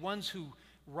say the ones who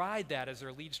ride that as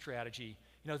their lead strategy,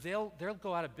 they'll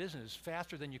go out of business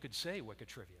faster than you could say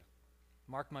Wikitrivia.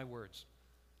 Mark my words.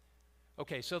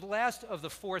 Okay, so the last of the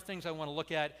four things I want to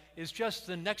look at is just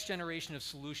the next generation of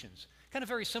solutions. Kind of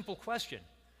very simple question.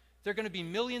 There are going to be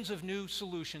millions of new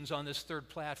solutions on this third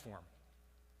platform.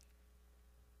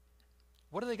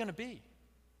 What are they going to be?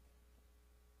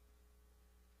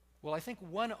 Well, I think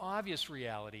one obvious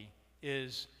reality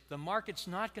is the market's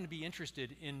not going to be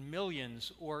interested in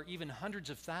millions or even hundreds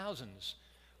of thousands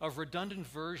of redundant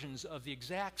versions of the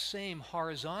exact same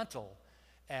horizontal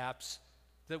apps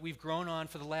that we've grown on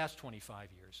for the last 25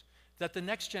 years. That the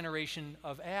next generation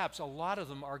of apps, a lot of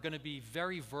them are going to be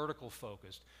very vertical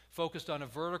focused on a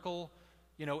vertical,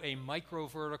 a micro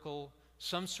vertical,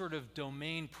 some sort of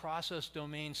domain, process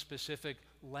domain specific,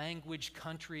 language,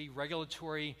 country,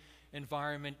 regulatory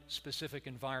environment, specific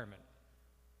environment.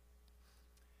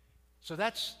 So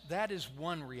that is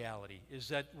one reality, is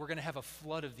that we're going to have a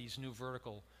flood of these new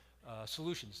vertical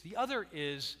solutions. The other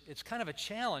is, it's kind of a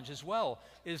challenge as well,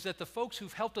 is that the folks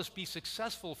who've helped us be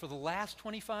successful for the last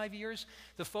 25 years,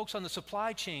 the folks on the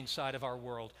supply chain side of our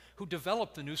world who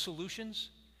develop the new solutions,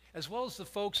 as well as the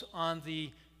folks on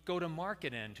the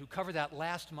go-to-market end who cover that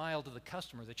last mile to the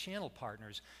customer, the channel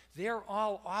partners, they're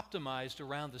all optimized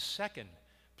around the second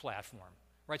platform,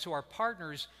 right? So our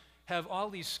partners have all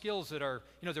these skills that are,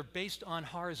 they're based on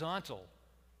horizontal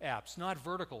apps, not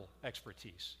vertical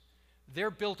expertise.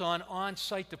 They're built on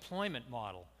on-site deployment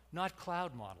model, not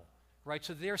cloud model, right?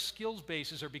 So their skills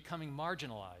bases are becoming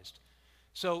marginalized.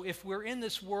 So if we're in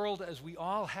this world, as we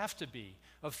all have to be,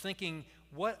 of thinking,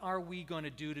 what are we going to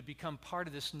do to become part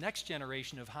of this next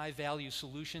generation of high-value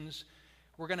solutions,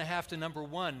 we're going to have to, number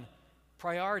one,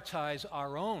 prioritize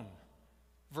our own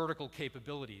vertical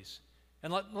capabilities.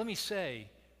 And let me say,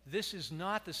 this is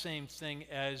not the same thing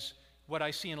as what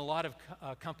I see in a lot of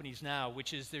companies now,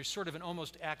 which is there's sort of an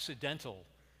almost accidental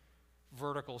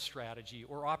vertical strategy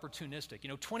or opportunistic.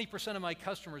 20% of my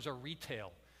customers are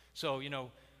retail. So,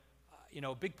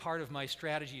 a big part of my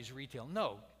strategy is retail.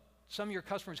 No, some of your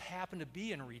customers happen to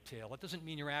be in retail. That doesn't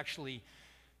mean you're actually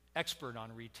expert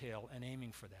on retail and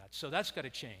aiming for that. So that's got to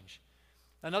change.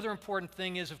 Another important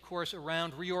thing is, of course,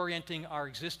 around reorienting our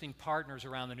existing partners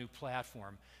around the new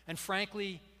platform. And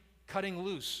frankly, cutting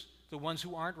loose the ones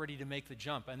who aren't ready to make the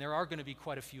jump. And there are going to be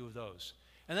quite a few of those.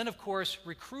 And then, of course,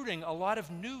 recruiting a lot of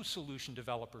new solution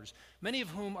developers, many of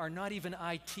whom are not even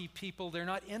IT people. They're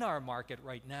not in our market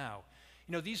right now.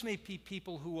 These may be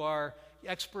people who are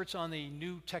experts on the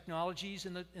new technologies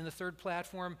in the third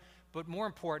platform, but more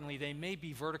importantly, they may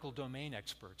be vertical domain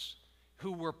experts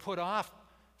who were put off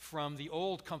from the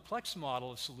old complex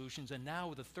model of solutions, and now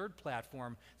with the third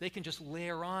platform, they can just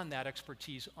layer on that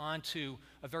expertise onto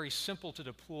a very simple to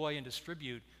deploy and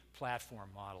distribute platform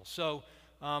model. So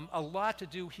a lot to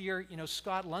do here.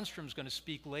 Scott Lundstrom's going to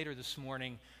speak later this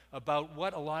morning about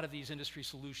what a lot of these industry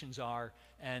solutions are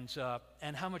and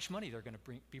how much money they're going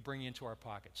to be bringing into our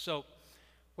pockets. So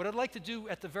what I'd like to do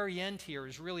at the very end here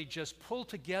is really just pull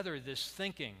together this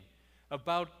thinking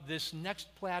about this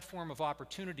next platform of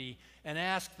opportunity and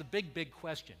ask the big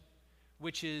question,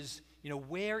 which is,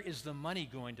 where is the money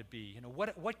going to be?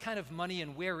 What kind of money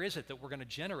and where is it that we're going to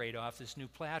generate off this new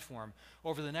platform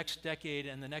over the next decade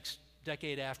and the next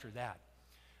decade after that?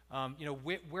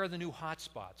 Where are the new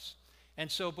hotspots? And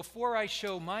so before I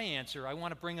show my answer, I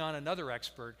want to bring on another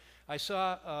expert. I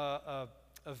saw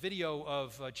a video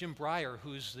of Jim Breyer,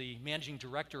 who's the managing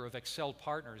director of Accel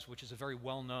Partners, which is a very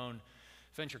well-known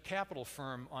venture capital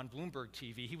firm on Bloomberg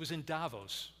TV. He was in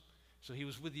Davos. So he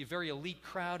was with the very elite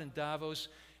crowd in Davos.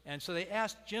 And so they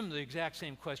asked Jim the exact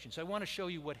same question. So I want to show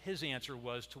you what his answer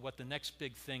was to what the next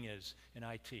big thing is in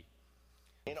IT.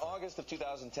 In August of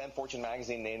 2010, Fortune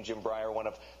magazine named Jim Breyer one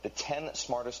of the 10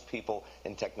 smartest people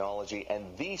in technology and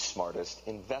the smartest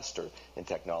investor in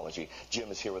technology.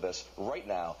 Jim is here with us right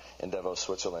now in Davos,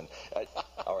 Switzerland.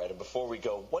 All right, and before we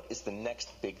go, what is the next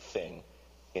big thing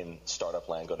in startup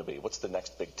land going to be? What's the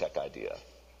next big tech idea?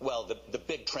 Well, the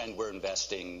big trend we're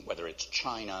investing, whether it's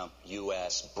China,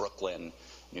 US, Brooklyn,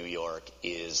 New York,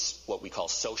 is what we call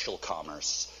social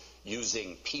commerce,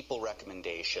 using people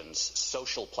recommendations,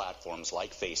 social platforms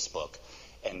like Facebook,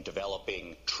 and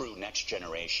developing true next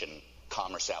generation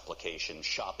commerce applications,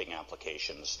 shopping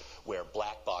applications, where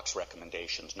black box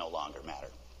recommendations no longer matter.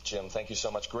 Jim, thank you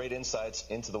so much. Great insights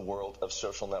into the world of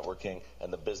social networking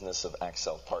and the business of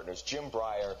Accel Partners. Jim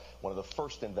Breyer, one of the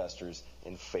first investors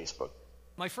in Facebook.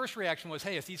 My first reaction was,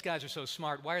 hey, if these guys are so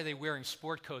smart, why are they wearing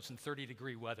sport coats in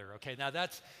 30-degree weather? Okay, now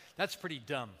that's pretty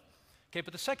dumb. Okay,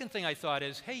 but the second thing I thought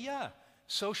is, hey, yeah,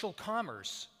 social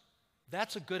commerce,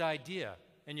 that's a good idea.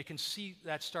 And you can see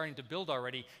that starting to build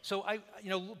already. So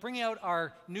bringing out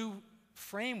our new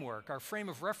framework, our frame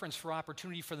of reference for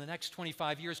opportunity for the next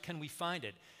 25 years, can we find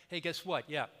it? Hey, guess what?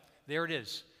 Yeah, there it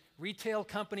is. Retail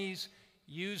companies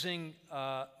using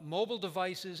mobile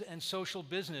devices and social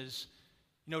business,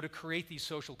 to create these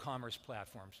social commerce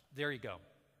platforms. There you go.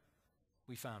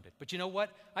 We found it. But you know what?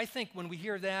 I think when we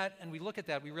hear that and we look at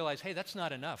that, we realize, hey, that's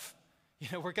not enough.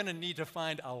 We're going to need to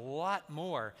find a lot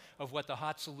more of what the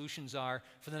hot solutions are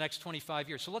for the next 25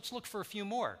 years. So let's look for a few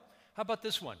more. How about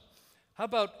this one? How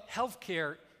about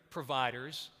healthcare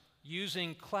providers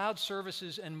using cloud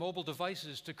services and mobile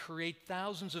devices to create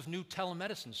thousands of new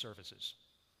telemedicine services?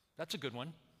 That's a good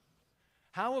one.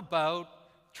 How about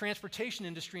transportation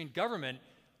industry and government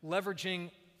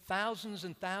leveraging thousands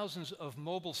and thousands of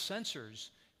mobile sensors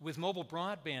with mobile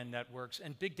broadband networks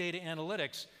and big data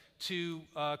analytics to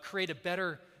create a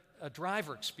better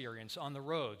driver experience on the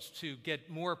roads, to get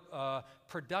more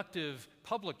productive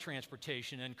public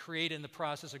transportation and create in the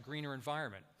process a greener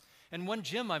environment. And one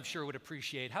Jim I'm sure would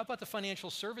appreciate, how about the financial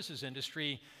services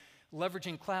industry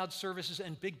leveraging cloud services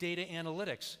and big data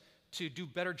analytics to do a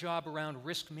better job around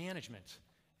risk management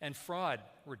and fraud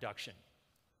reduction?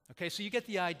 Okay, so you get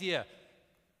the idea.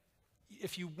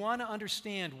 If you want to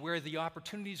understand where the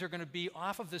opportunities are going to be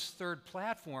off of this third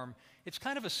platform, it's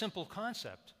kind of a simple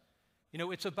concept. You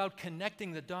know, it's about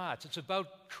connecting the dots. It's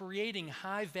about creating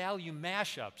high-value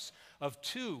mashups of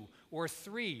 2 or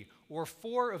 3 or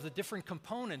 4 of the different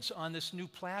components on this new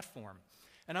platform.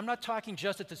 And I'm not talking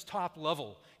just at this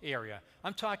top-level area.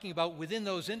 I'm talking about within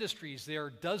those industries, there are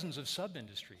dozens of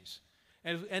sub-industries.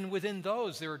 And within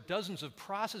those, there are dozens of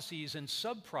processes and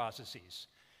sub-processes.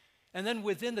 And then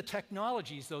within the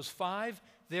technologies, those 5,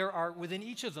 there are within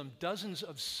each of them dozens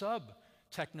of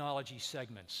sub-technology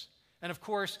segments. And of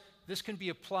course, this can be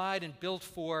applied and built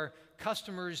for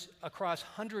customers across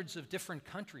hundreds of different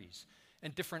countries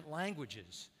and different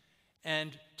languages,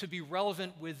 and to be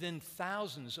relevant within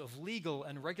thousands of legal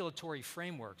and regulatory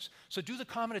frameworks. So do the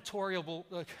combinatorial,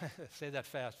 say that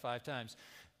fast 5 times,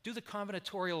 do the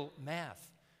combinatorial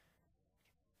math.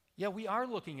 Yeah, we are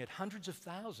looking at hundreds of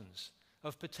thousands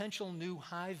of potential new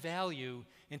high-value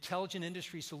intelligent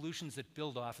industry solutions that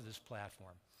build off of this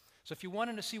platform. So if you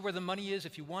want to see where the money is,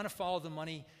 if you want to follow the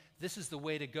money, this is the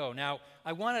way to go. Now,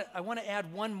 I want to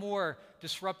add one more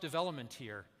disruptive element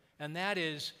here, and that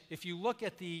is, if you look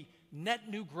at the net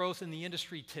new growth in the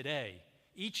industry today,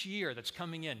 each year that's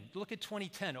coming in, look at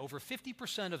 2010, over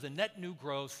 50% of the net new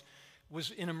growth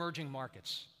was in emerging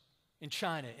markets, in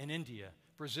China, in India,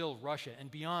 Brazil, Russia, and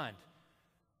beyond.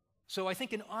 So I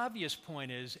think an obvious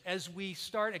point is, as we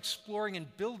start exploring and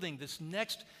building this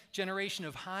next generation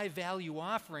of high-value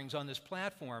offerings on this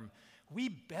platform, we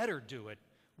better do it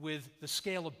with the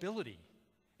scalability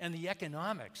and the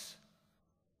economics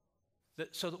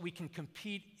so that we can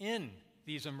compete in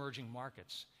these emerging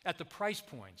markets at the price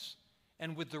points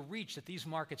and with the reach that these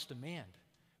markets demand,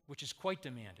 which is quite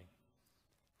demanding.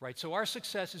 Right? So our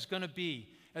success is going to be,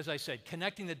 as I said,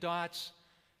 connecting the dots,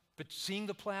 but seeing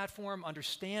the platform,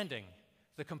 understanding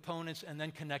the components, and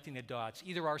then connecting the dots,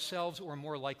 either ourselves or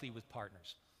more likely with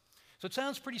partners. So it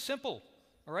sounds pretty simple,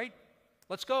 all right?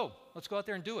 Let's go. Let's go out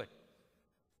there and do it.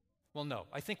 Well, no,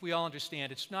 I think we all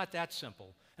understand it's not that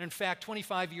simple. And in fact,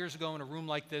 25 years ago in a room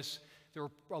like this, there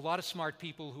were a lot of smart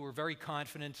people who were very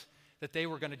confident that they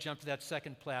were going to jump to that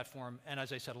second platform. And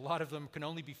as I said, a lot of them can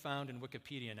only be found in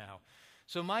Wikipedia now.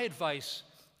 So my advice,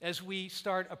 as we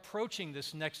start approaching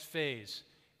this next phase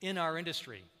in our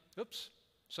industry, oops,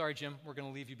 sorry, Jim, we're going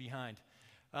to leave you behind,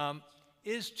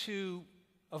 is to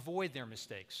avoid their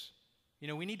mistakes. You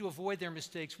know, we need to avoid their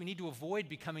mistakes. We need to avoid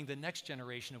becoming the next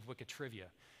generation of Wikitrivia.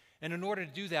 And in order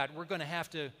to do that, we're going to have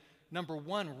to, number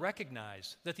one,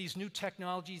 recognize that these new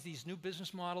technologies, these new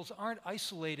business models aren't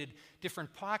isolated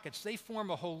different pockets. They form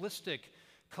a holistic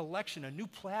collection, a new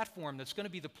platform that's going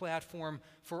to be the platform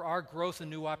for our growth and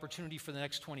new opportunity for the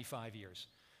next 25 years.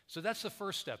 So that's the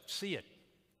first step, see it.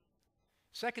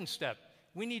 Second step,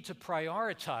 we need to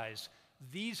prioritize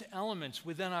these elements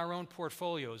within our own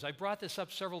portfolios. I brought this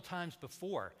up several times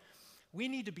before. We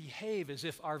need to behave as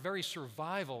if our very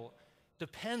survival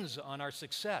depends on our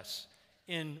success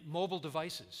in mobile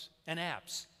devices and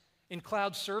apps, in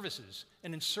cloud services,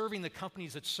 and in serving the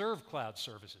companies that serve cloud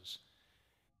services,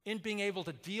 in being able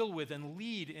to deal with and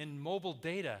lead in mobile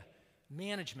data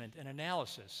management and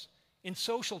analysis, in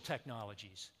social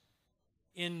technologies,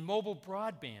 in mobile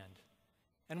broadband.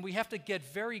 And we have to get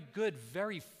very good,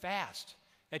 very fast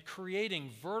at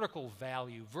creating vertical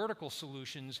value, vertical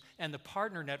solutions, and the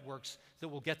partner networks that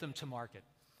will get them to market.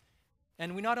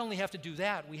 And we not only have to do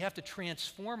that, we have to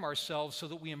transform ourselves so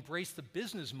that we embrace the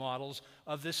business models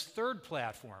of this third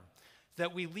platform,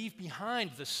 that we leave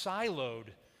behind the siloed,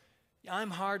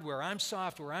 I'm hardware, I'm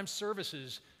software, I'm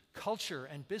services, culture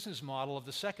and business model of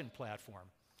the second platform.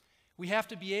 We have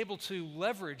to be able to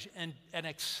leverage and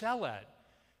excel at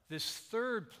this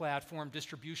third platform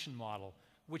distribution model,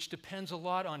 which depends a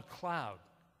lot on cloud.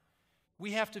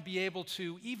 We have to be able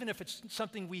to, even if it's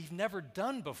something we've never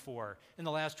done before in the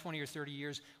last 20 or 30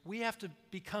 years, we have to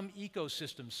become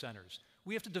ecosystem centers.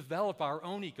 We have to develop our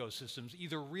own ecosystems,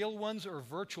 either real ones or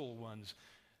virtual ones.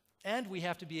 And we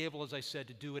have to be able, as I said,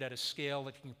 to do it at a scale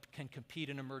that can compete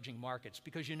in emerging markets.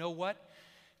 Because you know what?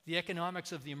 The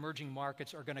economics of the emerging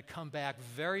markets are going to come back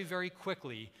very, very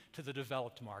quickly to the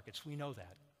developed markets. We know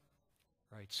that.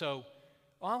 Right? So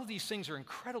all of these things are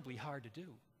incredibly hard to do.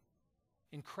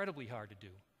 Incredibly hard to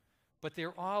do. But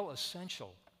they're all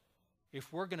essential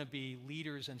if we're going to be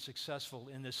leaders and successful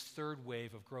in this third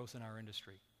wave of growth in our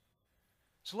industry.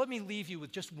 So let me leave you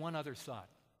with just one other thought.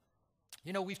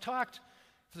 You know, we've talked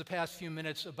for the past few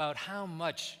minutes about how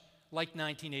much like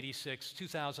 1986,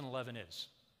 2011 is.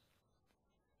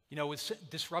 You know, with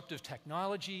disruptive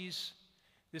technologies,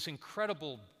 this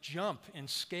incredible jump in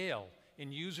scale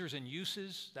in users and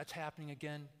uses, that's happening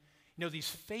again. You know, these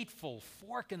fateful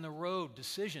fork-in-the-road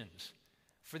decisions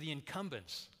for the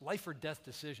incumbents, life or death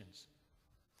decisions.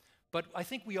 But I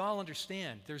think we all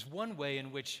understand there's one way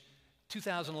in which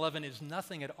 2011 is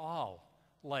nothing at all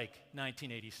like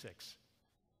 1986.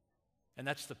 And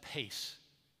that's the pace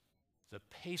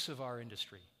of our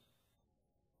industry.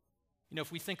 You know,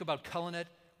 if we think about Cullinet,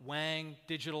 Wang,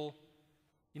 Digital,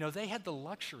 you know, they had the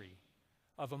luxury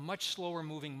of a much slower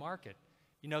moving market.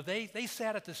 You know, they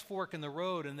sat at this fork in the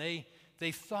road and they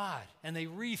thought and they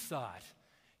rethought,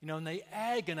 you know, and they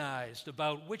agonized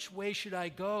about which way should I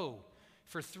go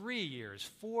for 3 years,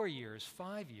 4 years,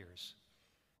 5 years.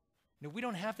 You know, we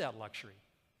don't have that luxury.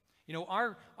 You know,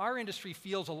 our industry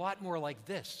feels a lot more like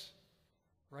this,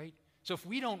 right? So if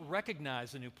we don't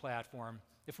recognize the new platform,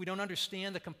 if we don't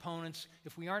understand the components,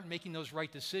 if we aren't making those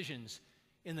right decisions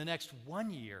in the next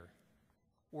 1 year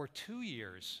or 2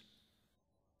 years,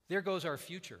 there goes our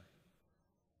future.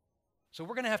 So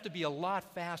we're going to have to be a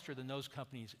lot faster than those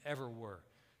companies ever were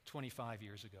 25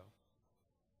 years ago.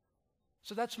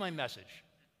 So that's my message.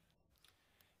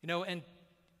 You know, and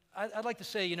I'd like to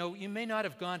say, you know, you may not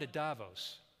have gone to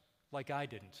Davos like I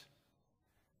didn't,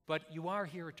 but you are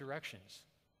here at Directions,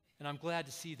 and I'm glad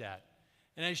to see that.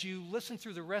 And as you listen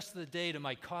through the rest of the day to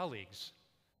my colleagues,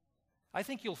 I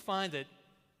think you'll find that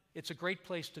it's a great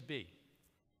place to be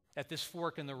at this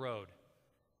fork in the road,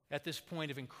 at this point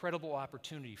of incredible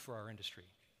opportunity for our industry.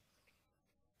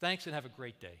 Thanks, and have a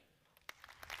great day.